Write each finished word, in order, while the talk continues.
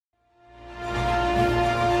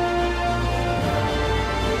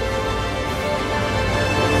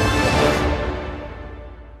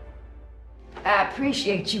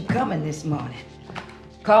appreciate you coming this morning.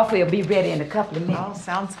 Coffee will be ready in a couple of minutes. Oh,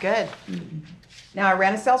 sounds good. Now, I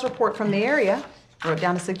ran a sales report from the area, wrote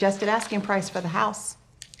down a suggested asking price for the house.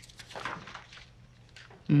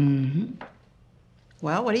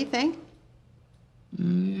 Well, what do you think?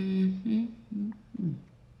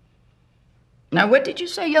 Now, what did you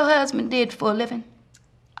say your husband did for a living?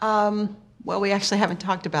 Well, we actually haven't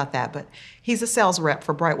talked about that, but he's a sales rep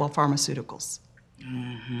for Brightwell Pharmaceuticals.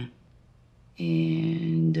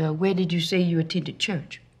 And where did you say you attended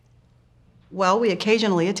church? Well, we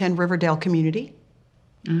occasionally attend Riverdale Community.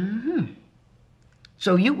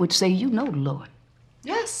 So you would say you know the Lord?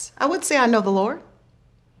 Yes, I would say I know the Lord.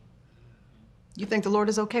 You think the Lord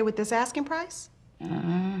is okay with this asking price?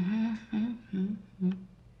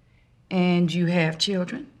 And you have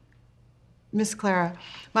children? Miss Clara,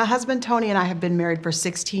 my husband Tony and I have been married for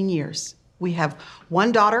 16 years. We have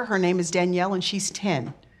one daughter, her name is Danielle, and she's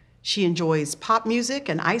 10. She enjoys pop music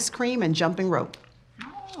and ice cream and jumping rope.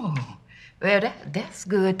 Oh, well, that's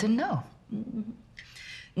good to know.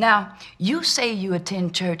 Now, you say you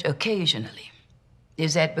attend church occasionally.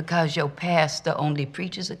 Is that because your pastor only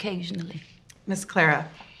preaches occasionally? Miss Clara,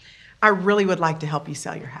 I really would like to help you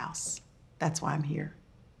sell your house. That's why I'm here.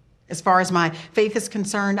 As far as my faith is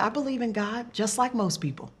concerned, I believe in God just like most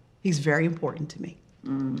people. He's very important to me.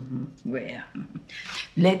 Well,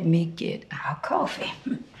 let me get our coffee.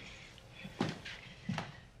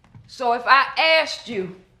 So if I asked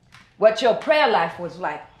you what your prayer life was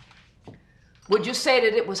like, would you say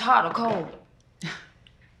that it was hot or cold?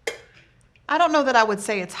 I don't know that I would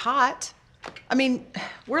say it's hot. I mean,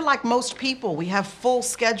 we're like most people. We have full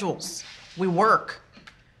schedules. We work.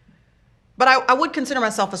 But I would consider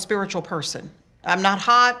myself a spiritual person. I'm not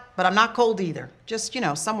hot, but I'm not cold either. Just,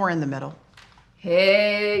 somewhere in the middle.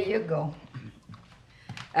 Here you go.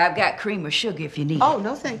 I've got cream or sugar if you need it. Oh,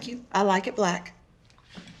 no, thank you. I like it black.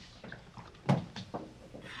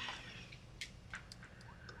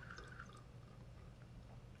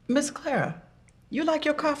 Miss Clara, you like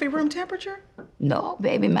your coffee room temperature? No,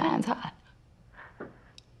 baby, mine's hot.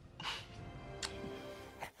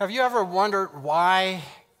 Have you ever wondered why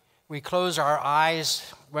we close our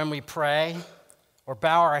eyes when we pray or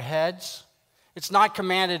bow our heads? It's not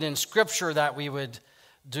commanded in Scripture that we would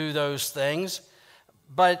do those things,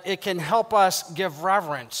 but it can help us give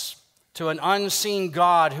reverence to an unseen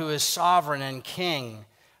God who is sovereign and king,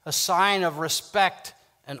 a sign of respect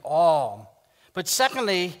and awe. But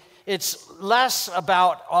secondly, it's less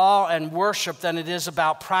about awe and worship than it is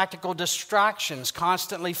about practical distractions,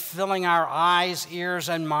 constantly filling our eyes, ears,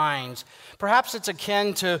 and minds. Perhaps it's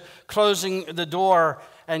akin to closing the door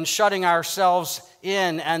and shutting ourselves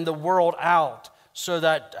in and the world out so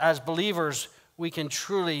that as believers we can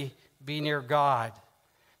truly be near God.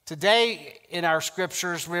 Today in our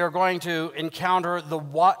scriptures we are going to encounter the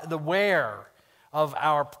where of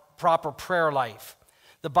our proper prayer life.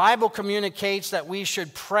 The Bible communicates that we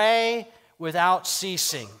should pray without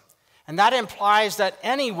ceasing. And that implies that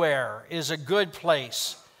anywhere is a good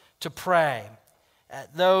place to pray.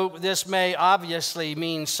 Though this may obviously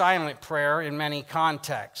mean silent prayer in many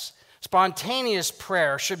contexts. Spontaneous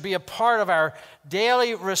prayer should be a part of our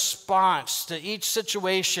daily response to each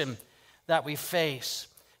situation that we face.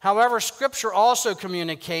 However, Scripture also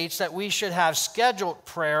communicates that we should have scheduled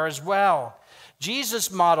prayer as well.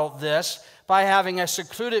 Jesus modeled this by having a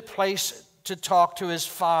secluded place to talk to his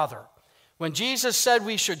Father. When Jesus said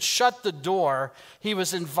we should shut the door, he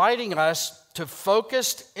was inviting us to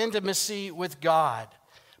focused intimacy with God.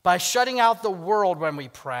 By shutting out the world when we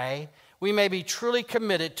pray, we may be truly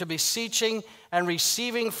committed to beseeching and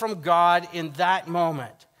receiving from God in that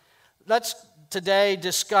moment. Let's today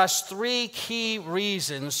discuss 3 key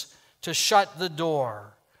reasons to shut the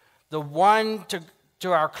door. The one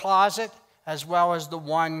to our closet, as well as the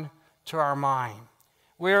one to our mind.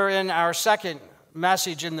 We're in our second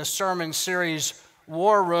message in the sermon series,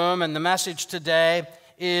 War Room, and the message today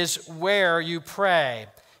is Where You Pray.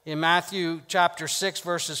 In Matthew chapter 6,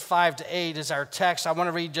 verses 5 to 8 is our text. I want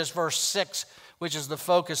to read just verse 6, which is the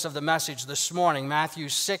focus of the message this morning. Matthew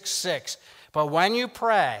 6:6. But when you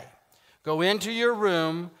pray, go into your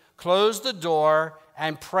room, close the door,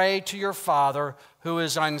 and pray to your Father who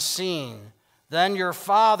is unseen. Then your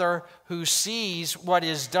Father who sees what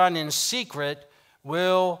is done in secret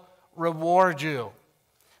will reward you.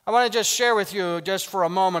 I want to just share with you just for a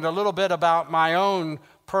moment a little bit about my own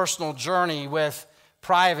personal journey with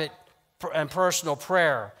private and personal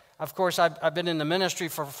prayer. Of course, I've been in the ministry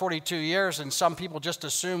for 42 years, and some people just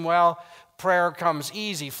assume, well, prayer comes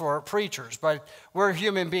easy for preachers, but we're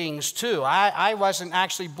human beings too. I wasn't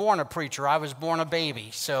actually born a preacher. I was born a baby.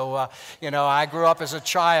 So, I grew up as a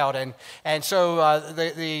child. And so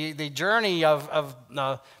the journey of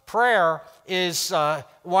prayer is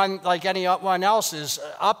one like anyone else's,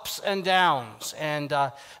 ups and downs. And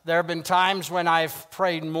there have been times when I've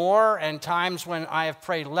prayed more and times when I have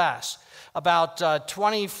prayed less. About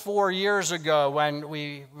 24 years ago, when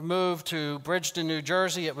we moved to Bridgeton, New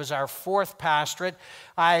Jersey, it was our fourth pastorate.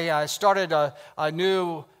 I started a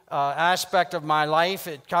new aspect of my life.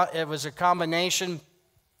 It was a combination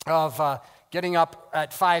of getting up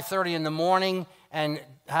at 5:30 in the morning and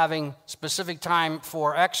having specific time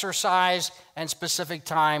for exercise and specific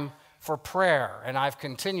time for prayer. And I've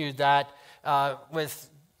continued that with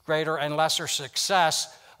greater and lesser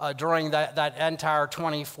success during that entire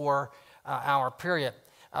 24-hour period.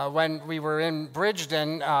 When we were in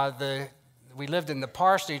Bridgeton, we lived in the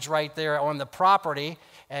parsonage right there on the property,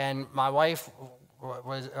 and my wife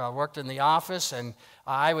worked in the office, and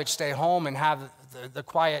I would stay home and have the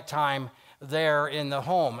quiet time there in the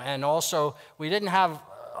home. And also, we didn't have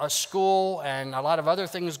a school and a lot of other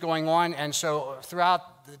things going on, and so throughout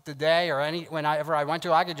the day or whenever I went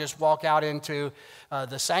to, I could just walk out into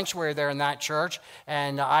the sanctuary there in that church,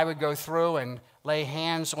 and I would go through and lay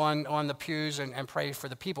hands on the pews and pray for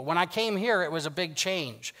the people. When I came here, it was a big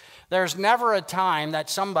change. There's never a time that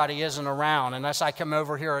somebody isn't around, unless I come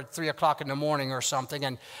over here at 3 o'clock in the morning or something,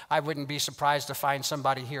 and I wouldn't be surprised to find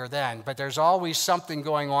somebody here then. But there's always something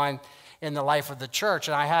going on in the life of the church,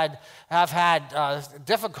 and I have had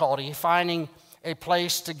difficulty finding a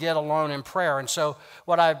place to get alone in prayer. And so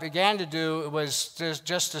what I began to do was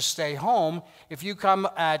just to stay home. If you come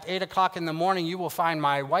at 8 o'clock in the morning, you will find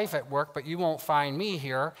my wife at work, but you won't find me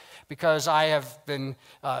here, because I have been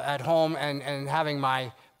at home and having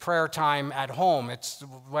my prayer time at home. It's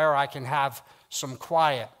where I can have some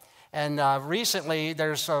quiet. And recently,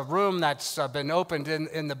 there's a room that's been opened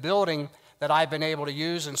in the building that I've been able to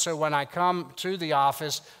use. And so when I come to the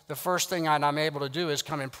office, the first thing I'm able to do is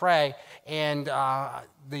come and pray. And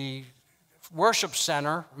the worship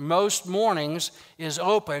center, most mornings, is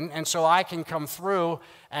open, and so I can come through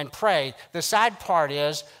and pray. The sad part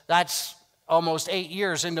is that's almost 8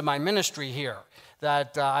 years into my ministry here,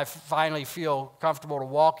 that I finally feel comfortable to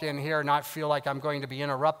walk in here and not feel like I'm going to be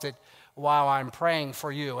interrupted while I'm praying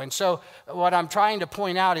for you. And so what I'm trying to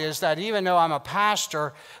point out is that even though I'm a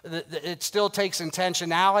pastor, it still takes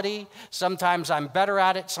intentionality. Sometimes I'm better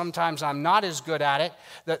at it. Sometimes I'm not as good at it.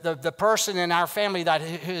 The person in our family that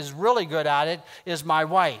is really good at it is my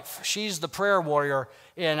wife. She's the prayer warrior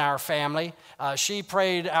in our family. She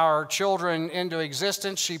prayed our children into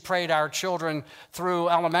existence. She prayed our children through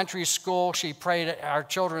elementary school. She prayed our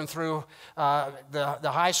children through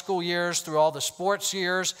the high school years, through all the sports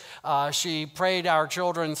years. She prayed our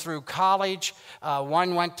children through college.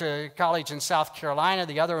 One went to college in South Carolina.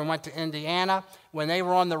 The other one went to Indiana. When they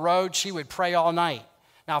were on the road, she would pray all night.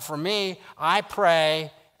 Now, for me, I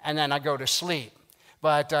pray and then I go to sleep.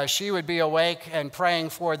 But she would be awake and praying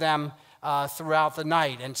for them throughout the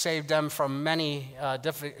night and saved them from many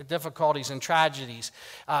difficulties and tragedies.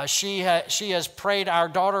 She has prayed our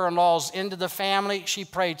daughter-in-laws into the family. She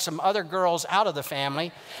prayed some other girls out of the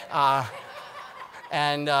family.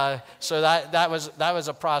 So that was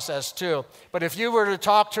a process too. But if you were to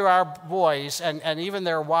talk to our boys and even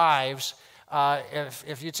their wives,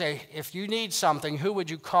 if you'd say, if you need something, who would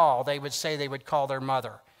you call? They would say they would call their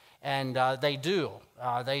mother. And they do.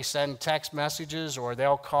 They send text messages or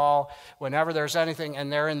they'll call whenever there's anything,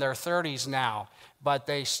 and they're in their 30s now. But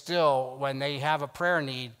they still, when they have a prayer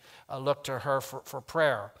need, look to her for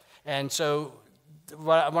prayer. And so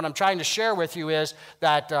what I'm trying to share with you is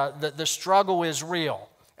that the struggle is real.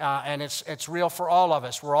 And it's real for all of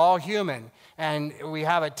us. We're all human. And we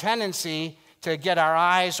have a tendency to get our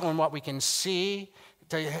eyes on what we can see,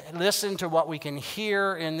 to listen to what we can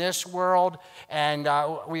hear in this world, and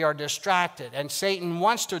we are distracted. And Satan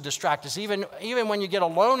wants to distract us. Even when you get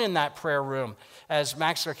alone in that prayer room, as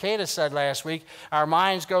Max Arcada said last week, our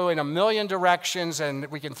minds go in a million directions, and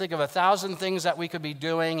we can think of 1,000 things that we could be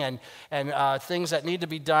doing and things that need to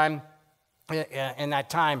be done in that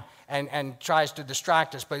time, and tries to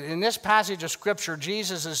distract us. But in this passage of Scripture,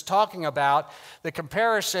 Jesus is talking about the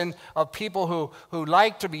comparison of people who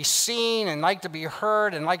like to be seen and like to be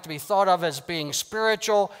heard and like to be thought of as being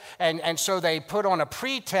spiritual, and so they put on a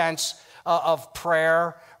pretense of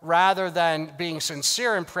prayer rather than being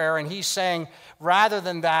sincere in prayer. And he's saying, rather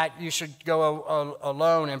than that, you should go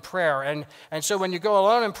alone in prayer. And so when you go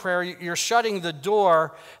alone in prayer, you're shutting the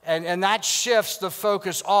door, and that shifts the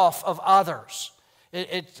focus off of others.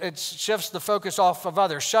 It shifts the focus off of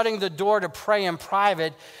others. Shutting the door to pray in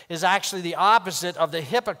private is actually the opposite of the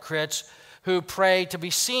hypocrites who pray to be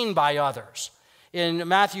seen by others. In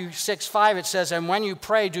Matthew 6:5 it says, "And when you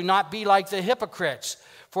pray, do not be like the hypocrites,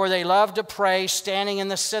 for they love to pray standing in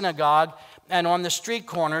the synagogue and on the street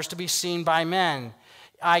corners to be seen by men.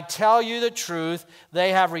 I tell you the truth,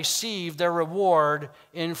 they have received their reward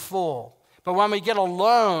in full." But when we get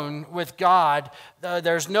alone with God,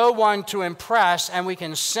 there's no one to impress, and we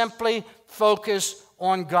can simply focus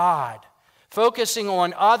on God. Focusing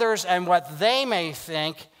on others and what they may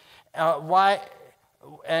think, why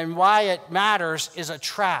it matters, is a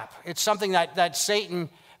trap. It's something that Satan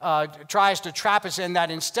tries to trap us in, that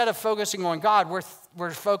instead of focusing on God,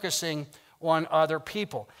 we're focusing on other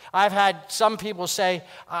people. I've had some people say,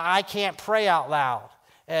 "I can't pray out loud."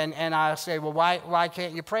 And I say, "Well, why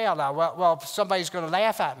can't you pray out loud?" Well, somebody's going to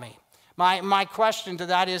laugh at me. My question to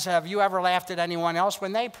that is, have you ever laughed at anyone else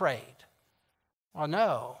when they prayed? Well,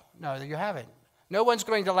 no, you haven't. No one's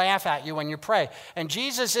going to laugh at you when you pray. And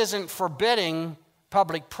Jesus isn't forbidding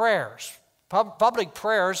public prayers. Public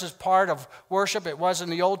prayers is part of worship. It was in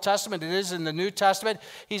the Old Testament. It is in the New Testament.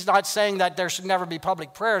 He's not saying that there should never be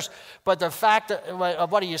public prayers, but the fact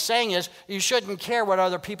of what he is saying is you shouldn't care what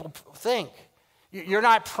other people think. You're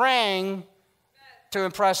not praying to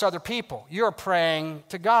impress other people. You're praying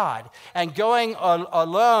to God. And going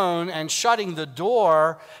alone and shutting the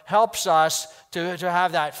door helps us to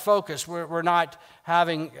have that focus. We're not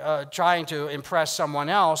trying to impress someone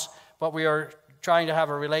else, but we are trying to have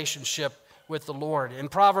a relationship with the Lord. In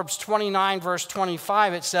Proverbs 29, verse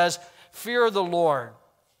 25, it says, fear of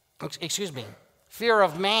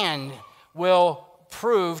man will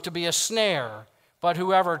prove to be a snare, but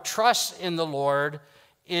whoever trusts in the Lord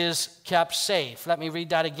is kept safe. Let me read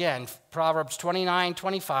that again. Proverbs 29,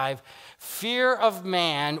 25. Fear of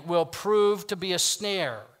man will prove to be a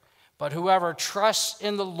snare, but whoever trusts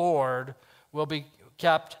in the Lord will be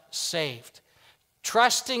kept safe.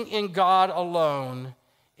 Trusting in God alone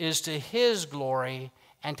is to his glory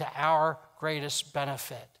and to our greatest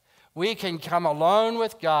benefit. We can come alone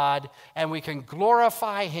with God and we can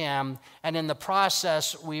glorify him, and in the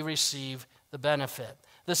process we receive the benefit.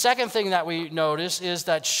 The second thing that we notice is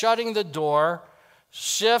that shutting the door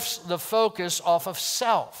shifts the focus off of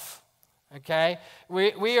self. Okay?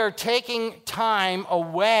 We are taking time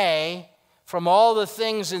away from all the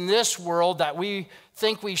things in this world that we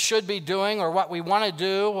think we should be doing, or what we want to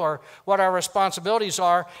do, or what our responsibilities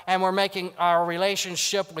are, and we're making our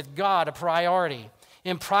relationship with God a priority.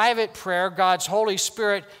 In private prayer, God's Holy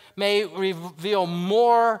Spirit may reveal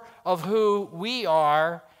more of who we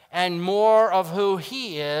are and more of who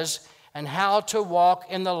he is, and how to walk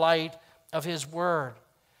in the light of his word.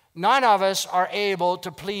 None of us are able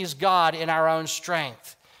to please God in our own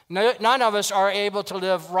strength. None of us are able to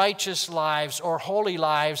live righteous lives or holy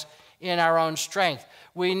lives in our own strength.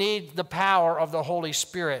 We need the power of the Holy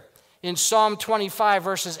Spirit. In Psalm 25,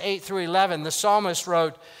 verses 8 through 11, the psalmist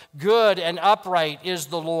wrote, "Good and upright is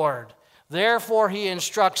the Lord. Therefore he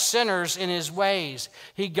instructs sinners in his ways.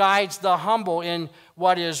 He guides the humble in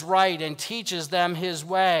what is right and teaches them his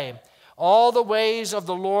way. All the ways of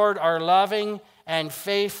the Lord are loving and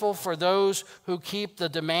faithful for those who keep the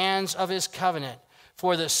demands of his covenant.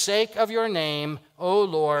 For the sake of your name, O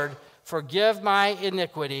Lord, forgive my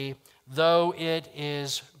iniquity, though it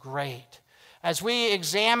is great." As we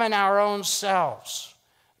examine our own selves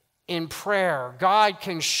in prayer, God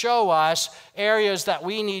can show us areas that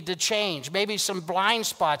we need to change, maybe some blind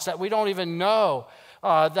spots that we don't even know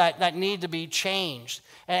that need to be changed.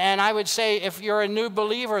 And I would say, if you're a new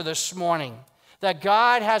believer this morning, that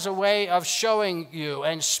God has a way of showing you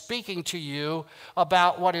and speaking to you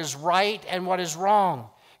about what is right and what is wrong.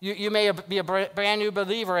 You may be a brand new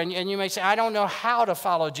believer, and you may say, I don't know how to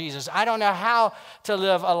follow Jesus. I don't know how to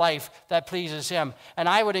live a life that pleases him. And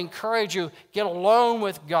I would encourage you, get alone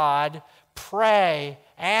with God, pray,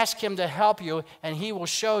 ask him to help you, and he will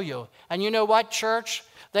show you. And you know what, church?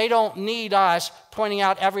 They don't need us pointing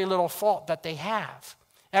out every little fault that they have.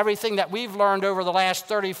 Everything that we've learned over the last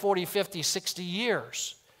 30, 40, 50, 60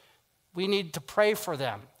 years. We need to pray for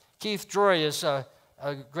them. Keith Drury is a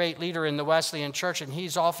great leader in the Wesleyan Church, and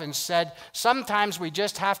he's often said, sometimes we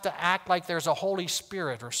just have to act like there's a Holy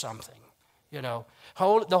Spirit or something. You know,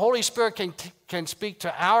 the Holy Spirit can speak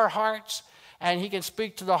to our hearts, and he can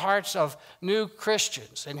speak to the hearts of new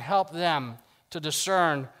Christians and help them to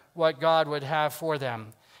discern what God would have for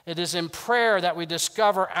them. It is in prayer that we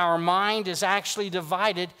discover our mind is actually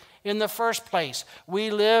divided in the first place. We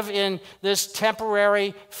live in this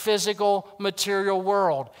temporary, physical, material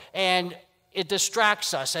world, and it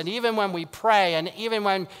distracts us. And even when we pray, and even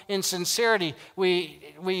when in sincerity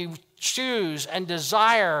we choose and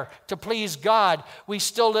desire to please God, we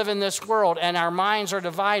still live in this world, and our minds are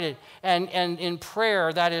divided. And in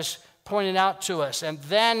prayer, that is pointed out to us. And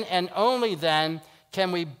then and only then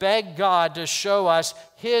can we beg God to show us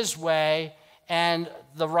his way and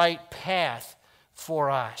the right path for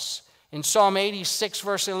us. In Psalm 86,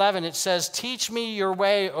 verse 11, it says, "Teach me your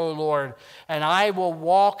way, O Lord, and I will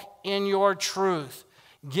walk in your truth.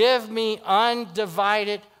 Give me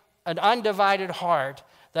an undivided heart,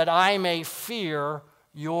 that I may fear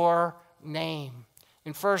your name."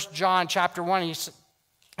 In 1 John chapter 1,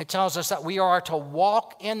 it tells us that we are to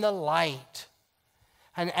walk in the light.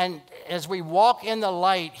 And as we walk in the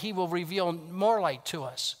light, he will reveal more light to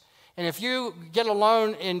us. And if you get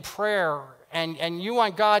alone in prayer and you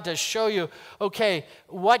want God to show you, okay,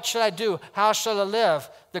 what should I do? How should I live?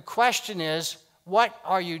 The question is, what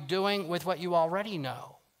are you doing with what you already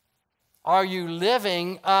know? Are you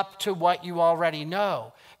living up to what you already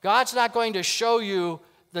know? God's not going to show you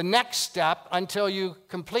the next step until you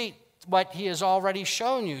complete what he has already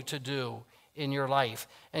shown you to do in your life.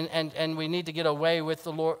 And we need to get away with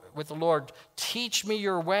the Lord. Teach me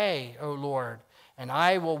your way, O Lord, and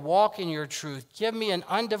I will walk in your truth. Give me an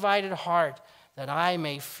undivided heart, that I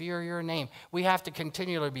may fear your name. We have to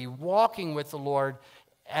continually be walking with the Lord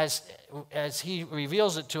as he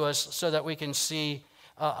reveals it to us, so that we can see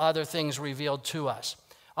other things revealed to us.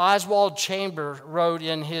 Oswald Chambers wrote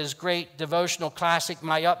in his great devotional classic,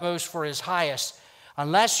 My Utmost for His Highest,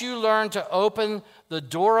 "Unless you learn to open the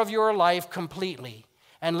door of your life completely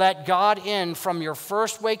and let God in from your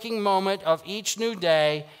first waking moment of each new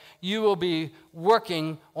day, you will be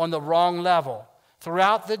working on the wrong level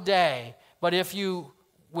throughout the day. But if you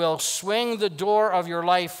will swing the door of your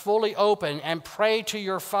life fully open and pray to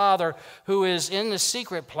your Father who is in the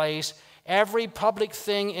secret place, every public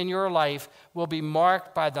thing in your life will be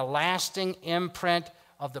marked by the lasting imprint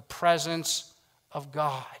of the presence of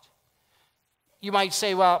God." You might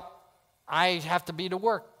say, well, I have to be to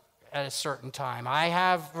work at a certain time. I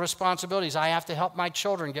have responsibilities. I have to help my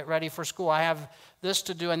children get ready for school. I have this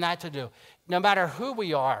to do and that to do. No matter who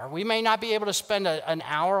we are, we may not be able to spend an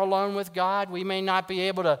hour alone with God. We may not be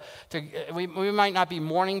able we might not be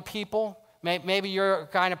morning people. Maybe you're a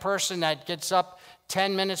kind of person that gets up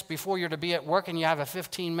 10 minutes before you're to be at work and you have a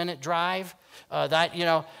 15-minute drive. But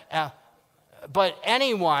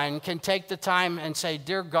anyone can take the time and say,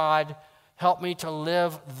 "Dear God, help me to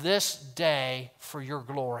live this day for your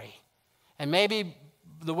glory." And maybe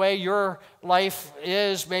the way your life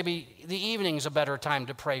is, maybe the evening's a better time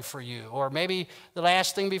to pray for you. Or maybe the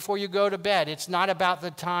last thing before you go to bed. It's not about the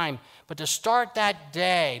time, but to start that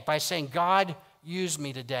day by saying, "God, use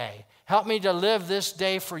me today. Help me to live this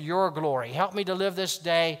day for your glory. Help me to live this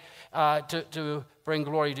day to bring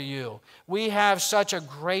glory to you." We have such a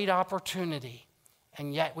great opportunity,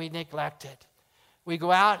 and yet we neglect it. We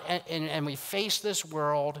go out and we face this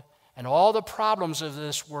world and all the problems of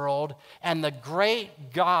this world, and the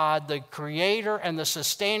great God, the creator and the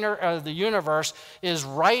sustainer of the universe, is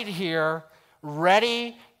right here,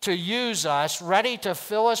 ready to use us, ready to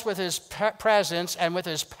fill us with his presence and with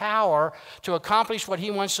his power to accomplish what he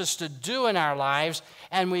wants us to do in our lives,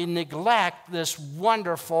 and we neglect this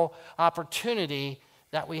wonderful opportunity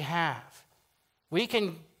that we have. We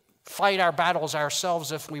can fight our battles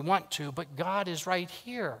ourselves if we want to, but God is right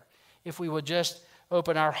here if we would just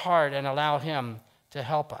open our heart and allow him to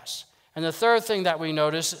help us. And the third thing that we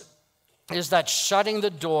notice is that shutting the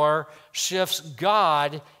door shifts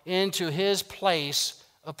God into his place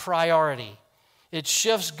of priority. It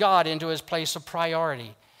shifts God into his place of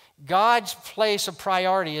priority. God's place of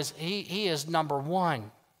priority is he is number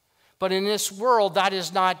one. But in this world, that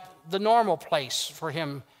is not the normal place for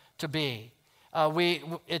him to be.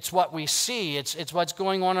 It's what we see. It's what's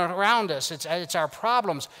going on around us. It's our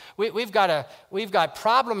problems. We've got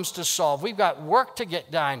problems to solve. We've got work to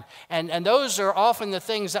get done, and those are often the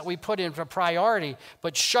things that we put into priority.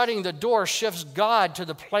 But shutting the door shifts God to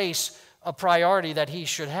the place of priority that he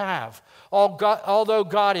should have. Although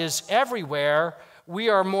God is everywhere, we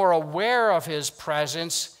are more aware of his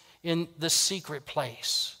presence in the secret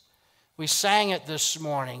place. We sang it this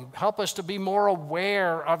morning. Help us to be more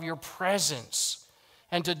aware of your presence.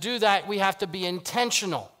 And to do that, we have to be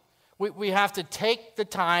intentional. We have to take the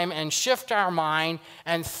time and shift our mind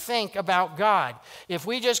and think about God. If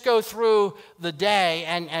we just go through the day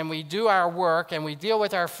and we do our work and we deal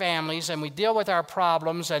with our families and we deal with our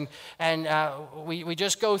problems and we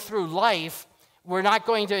just go through life, we're not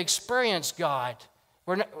going to experience God.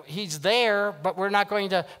 He's there, but we're not going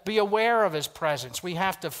to be aware of his presence. We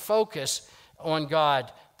have to focus on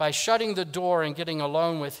God by shutting the door and getting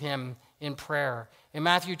alone with him in prayer. In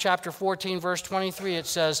Matthew chapter 14, verse 23, it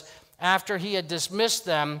says, after he had dismissed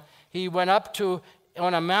them, he went up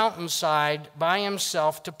on a mountainside by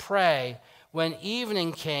himself to pray. When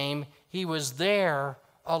evening came, he was there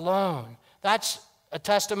alone. That's a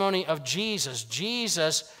testimony of Jesus.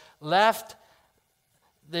 Jesus left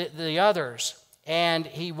the others, and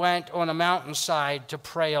he went on a mountainside to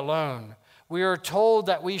pray alone. We are told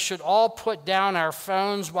that we should all put down our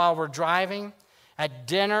phones while we're driving, at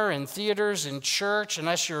dinner, in theaters, in church,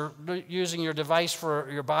 unless you're using your device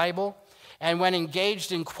for your Bible, and when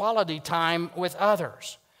engaged in quality time with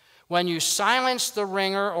others. When you silence the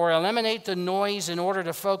ringer or eliminate the noise in order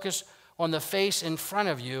to focus on the face in front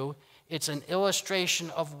of you, it's an illustration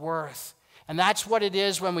of worth. And that's what it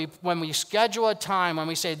is when we schedule a time, when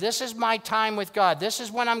we say, this is my time with God, this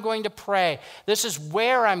is when I'm going to pray, this is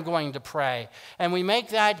where I'm going to pray, and we make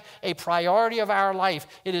that a priority of our life,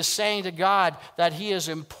 it is saying to God that he is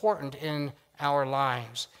important in our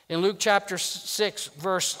lives. In Luke chapter 6,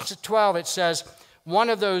 verse 12, it says, one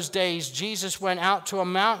of those days Jesus went out to a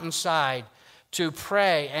mountainside to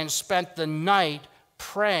pray and spent the night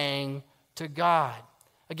praying to God.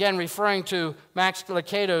 Again, referring to Max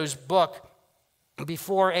Lucado's book,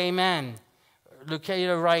 Before Amen,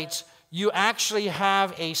 Lucado writes, you actually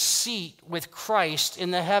have a seat with Christ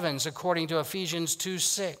in the heavens, according to Ephesians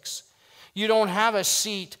 2:6. You don't have a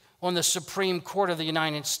seat on the Supreme Court of the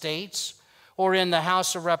United States or in the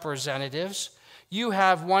House of Representatives. You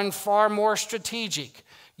have one far more strategic.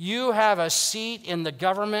 You have a seat in the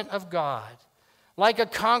government of God. Like a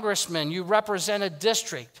congressman, you represent a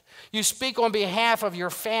district. You speak on behalf of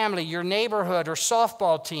your family, your neighborhood, or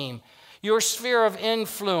softball team. Your sphere of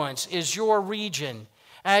influence is your region.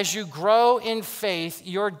 As you grow in faith,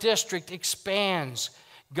 your district expands.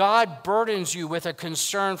 God burdens you with a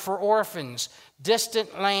concern for orphans,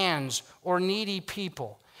 distant lands, or needy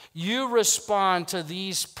people. You respond to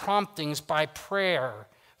these promptings by prayer.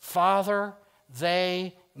 Father,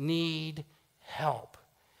 they need help.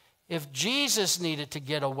 If Jesus needed to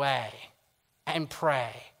get away and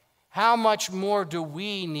pray, how much more do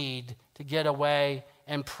we need to get away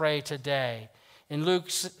and pray today? In Luke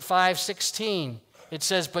 5:16, it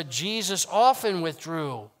says, but Jesus often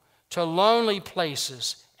withdrew to lonely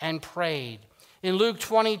places and prayed. In Luke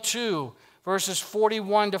 22, verses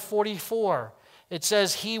 41 to 44, it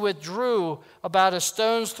says, he withdrew about a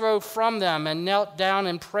stone's throw from them and knelt down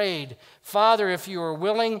and prayed, Father, if you are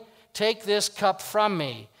willing, take this cup from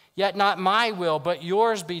me. Yet not my will, but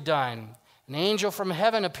yours be done. An angel from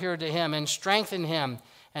heaven appeared to him and strengthened him.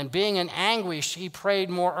 And being in anguish, he prayed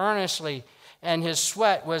more earnestly, and his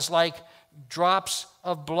sweat was like drops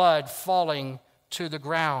of blood falling to the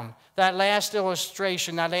ground. That last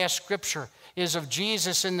illustration, that last scripture, is of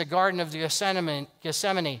Jesus in the Garden of Gethsemane.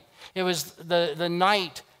 It was the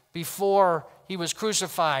night before he was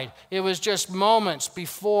crucified. It was just moments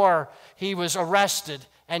before he was arrested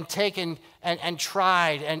and taken and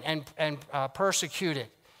tried and persecuted.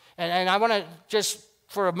 And I want to just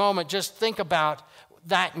for a moment just think about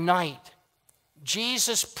that night.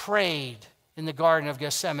 Jesus prayed in the Garden of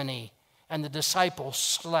Gethsemane, and the disciples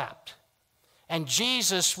slept. And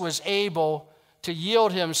Jesus was able to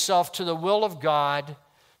yield himself to the will of God,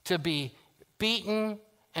 to be beaten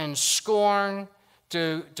and scorned,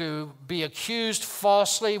 to be accused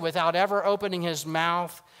falsely without ever opening his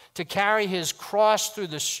mouth, to carry his cross through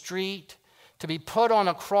the street, to be put on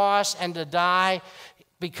a cross and to die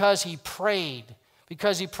because he prayed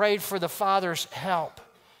for the Father's help.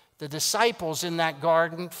 The disciples in that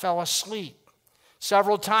garden fell asleep.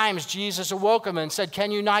 Several times Jesus awoke them and said,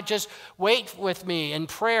 can you not just wait with me in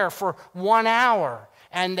prayer for 1 hour?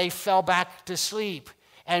 And they fell back to sleep.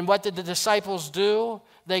 And what did the disciples do?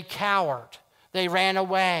 They cowered. They ran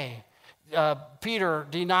away. Peter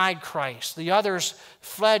denied Christ. The others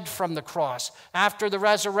fled from the cross. After the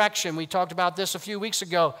resurrection, we talked about this a few weeks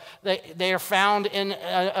ago, they are found in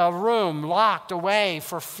a room locked away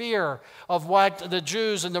for fear of what the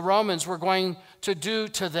Jews and the Romans were going to do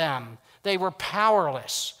to them. They were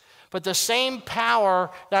powerless. But the same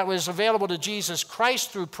power that was available to Jesus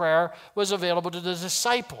Christ through prayer was available to the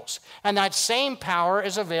disciples. And that same power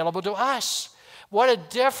is available to us. What a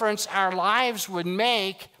difference our lives would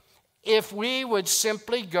make if we would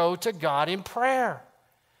simply go to God in prayer.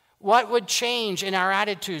 What would change in our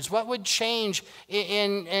attitudes? What would change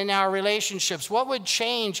in our relationships? What would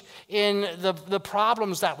change in the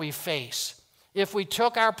problems that we face if we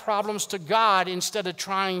took our problems to God instead of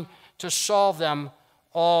trying to solve them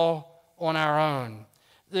all on our own?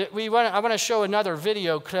 I want to show another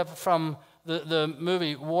video clip from the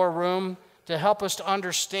movie War Room to help us to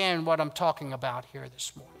understand what I'm talking about here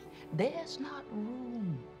this morning. There's not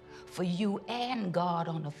room for you and God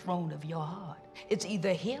on the throne of your heart. It's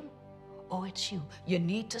either him or it's you. You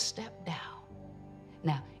need to step down.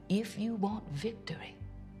 Now, if you want victory,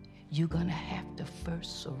 you're gonna have to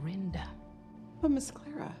first surrender. But Miss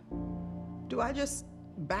Clara, do I just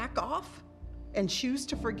back off and choose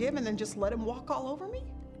to forgive and then just let him walk all over me?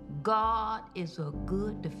 God is a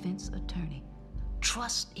good defense attorney.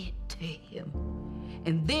 Trust it to him.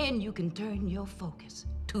 And then you can turn your focus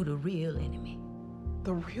to the real enemy.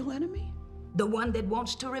 The real enemy? The one that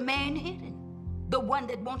wants to remain hidden. The one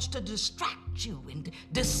that wants to distract you and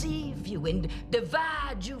deceive you and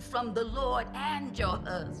divide you from the Lord and your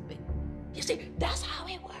husband. You see, that's how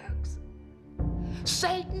it works.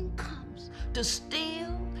 Satan comes to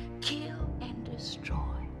steal, kill, and destroy.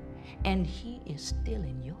 And he is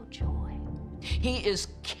stealing your joy. He is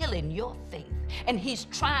killing your faith. And he's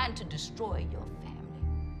trying to destroy your family.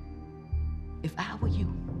 If I were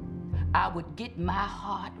you, I would get my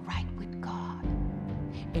heart right with God.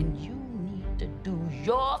 And you need to do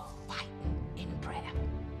your fighting in prayer.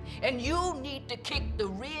 And you need to kick the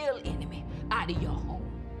real enemy out of your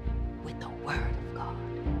home with the word of God.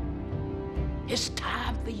 It's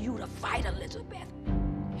time for you to fight, Elizabeth.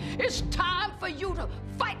 It's time for you to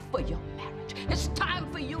fight for your marriage. It's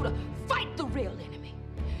time for you to fight the real enemy.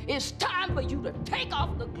 It's time for you to take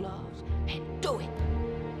off the gloves and do it.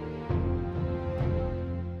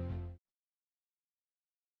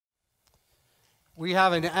 We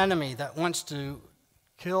have an enemy that wants to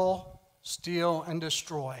kill, steal, and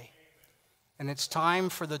destroy. And it's time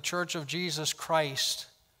for the Church of Jesus Christ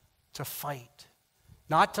to fight.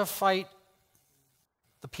 Not to fight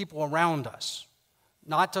the people around us,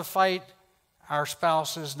 not to fight our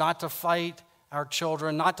spouses, not to fight our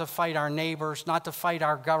children, not to fight our neighbors, not to fight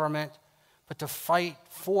our government, but to fight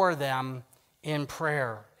for them in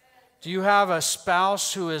prayer. Do you have a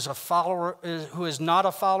spouse who is not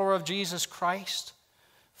a follower of Jesus Christ?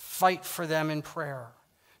 Fight for them in prayer.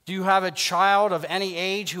 Do you have a child of any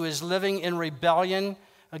age who is living in rebellion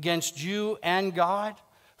against you and God?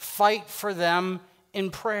 Fight for them in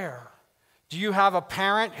prayer. Do you have a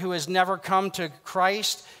parent who has never come to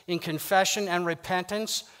Christ in confession and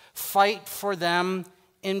repentance? Fight for them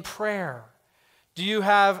in prayer. Do you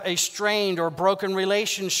have a strained or broken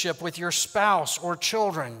relationship with your spouse or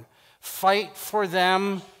children? Fight for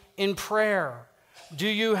them in prayer. Do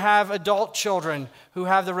you have adult children who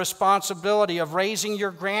have the responsibility of raising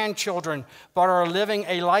your grandchildren but are living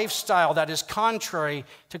a lifestyle that is contrary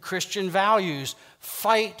to Christian values?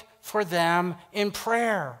 Fight for them in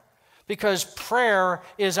prayer, because prayer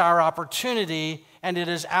is our opportunity and it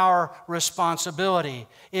is our responsibility.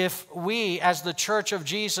 If we, as the Church of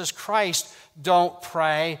Jesus Christ, don't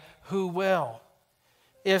pray, who will?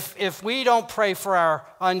 If we don't pray for our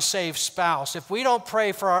unsaved spouse, if we don't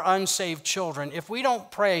pray for our unsaved children, if we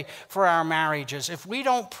don't pray for our marriages, if we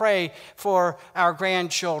don't pray for our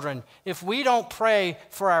grandchildren, if we don't pray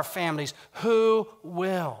for our families, who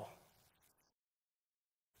will?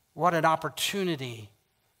 What an opportunity,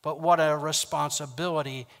 but what a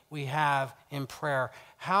responsibility we have in prayer.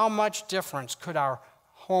 How much difference could our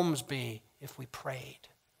homes be if we prayed?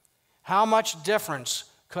 How much difference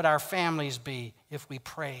could our families be if we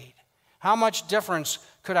prayed? How much difference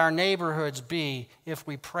could our neighborhoods be if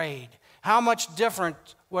we prayed? How much different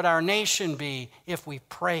would our nation be if we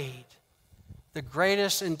prayed? The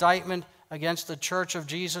greatest indictment against the Church of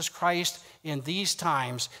Jesus Christ in these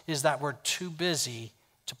times is that we're too busy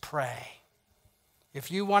to pray.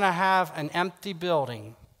 If you want to have an empty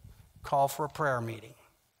building, call for a prayer meeting.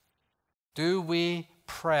 Do we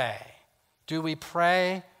pray? Do we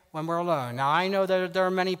pray when we're alone? Now, I know that there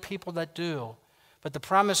are many people that do, but the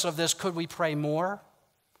premise of this, could we pray more?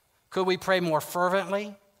 Could we pray more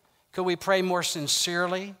fervently? Could we pray more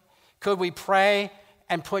sincerely? Could we pray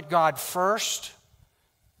and put God first?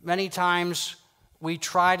 Many times we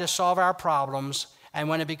try to solve our problems, and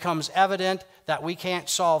when it becomes evident that we can't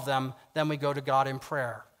solve them, then we go to God in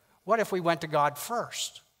prayer. What if we went to God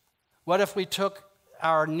first? What if we took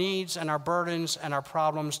our needs and our burdens and our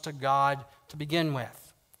problems to God to begin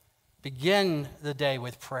with? Begin the day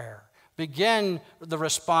with prayer. Begin the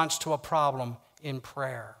response to a problem in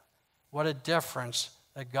prayer. What a difference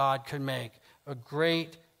that God could make. A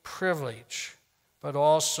great privilege, but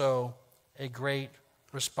also a great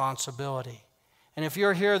responsibility. And if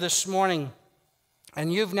you're here this morning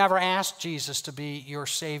and you've never asked Jesus to be your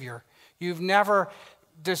Savior, you've never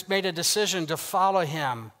just made a decision to follow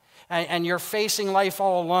Him, and you're facing life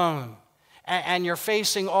all alone, and you're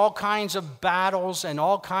facing all kinds of battles and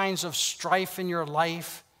all kinds of strife in your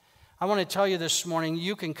life, I want to tell you this morning,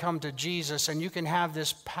 you can come to Jesus and you can have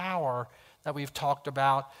this power that we've talked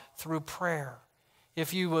about through prayer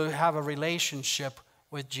if you will have a relationship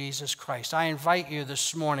with Jesus Christ. I invite you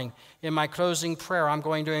this morning, in my closing prayer, I'm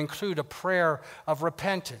going to include a prayer of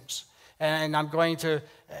repentance. And I'm going to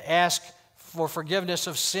ask for forgiveness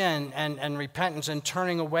of sin and repentance and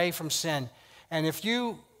turning away from sin. And if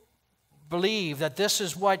you believe that this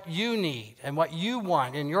is what you need and what you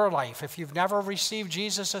want in your life, if you've never received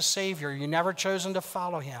Jesus as Savior, you've never chosen to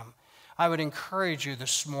follow him, I would encourage you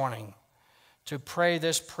this morning to pray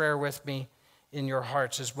this prayer with me in your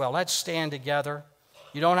hearts as well. Let's stand together.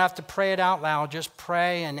 You don't have to pray it out loud. Just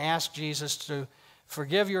pray and ask Jesus to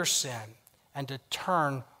forgive your sin and to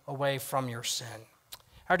turn away from your sin.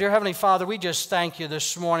 Our dear Heavenly Father, we just thank you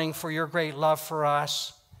this morning for your great love for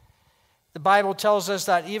us. The Bible tells us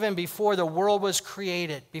that even before the world was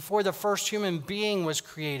created, before the first human being was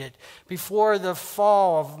created, before the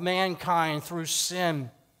fall of mankind through sin,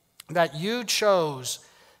 that you chose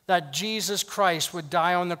that Jesus Christ would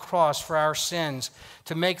die on the cross for our sins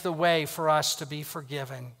to make the way for us to be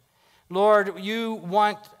forgiven. Lord, you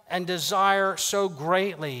want and desire so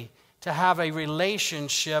greatly to have a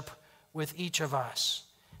relationship with each of us.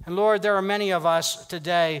 And Lord, there are many of us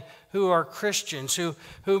today who are Christians, who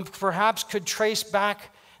perhaps could trace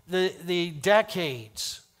back the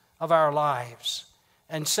decades of our lives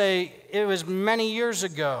and say, it was many years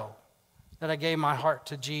ago that I gave my heart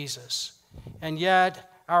to Jesus. And yet,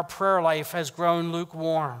 our prayer life has grown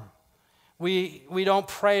lukewarm. We don't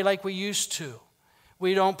pray like we used to.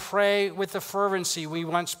 We don't pray with the fervency we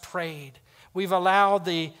once prayed. We've allowed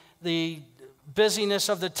the busyness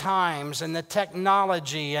of the times and the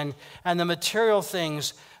technology and the material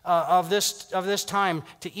things of this time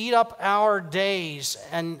to eat up our days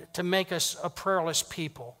and to make us a prayerless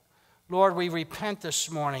people. Lord, we repent this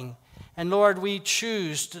morning. And Lord, we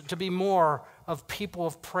choose to be more of people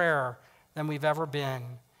of prayer than we've ever been.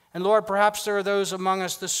 And Lord, perhaps there are those among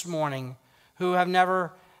us this morning who have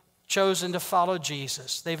never chosen to follow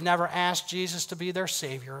Jesus. They've never asked Jesus to be their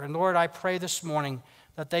Savior. And Lord, I pray this morning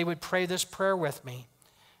that they would pray this prayer with me.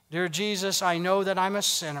 Dear Jesus, I know that I'm a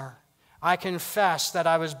sinner. I confess that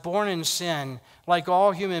I was born in sin like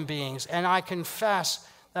all human beings, and I confess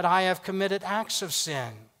that I have committed acts of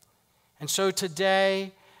sin. And so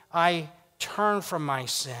today, I turn from my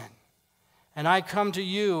sin, and I come to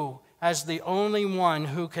you as the only one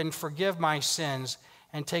who can forgive my sins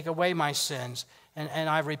and take away my sins. And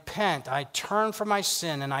I repent. I turn from my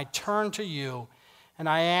sin, and I turn to you, and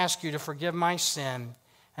I ask you to forgive my sin.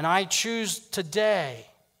 And I choose today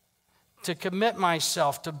to commit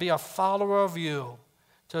myself to be a follower of you,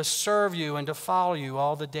 to serve you and to follow you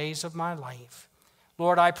all the days of my life.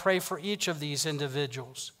 Lord, I pray for each of these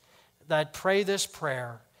individuals that pray this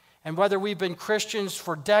prayer. And whether we've been Christians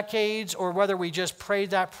for decades or whether we just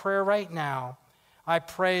prayed that prayer right now, I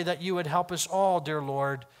pray that you would help us all, dear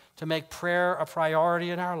Lord, to make prayer a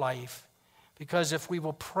priority in our life. Because if we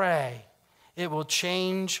will pray, it will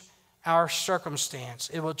change our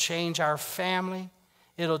circumstance. It will change our family.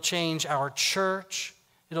 It'll change our church.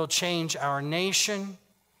 It'll change our nation.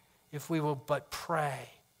 If we will but pray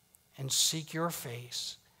and seek your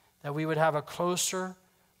face, that we would have a closer,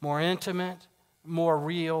 more intimate, more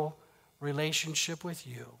real relationship with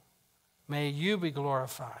you. May you be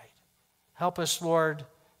glorified. Help us, Lord,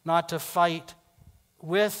 not to fight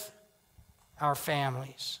with our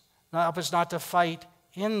families. Help us not to fight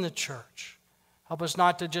in the church. Help us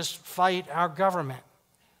not to just fight our government,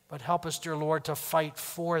 but help us, dear Lord, to fight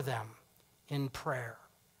for them in prayer.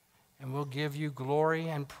 And we'll give you glory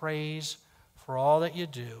and praise for all that you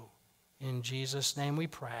do. In Jesus' name we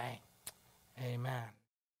pray. Amen.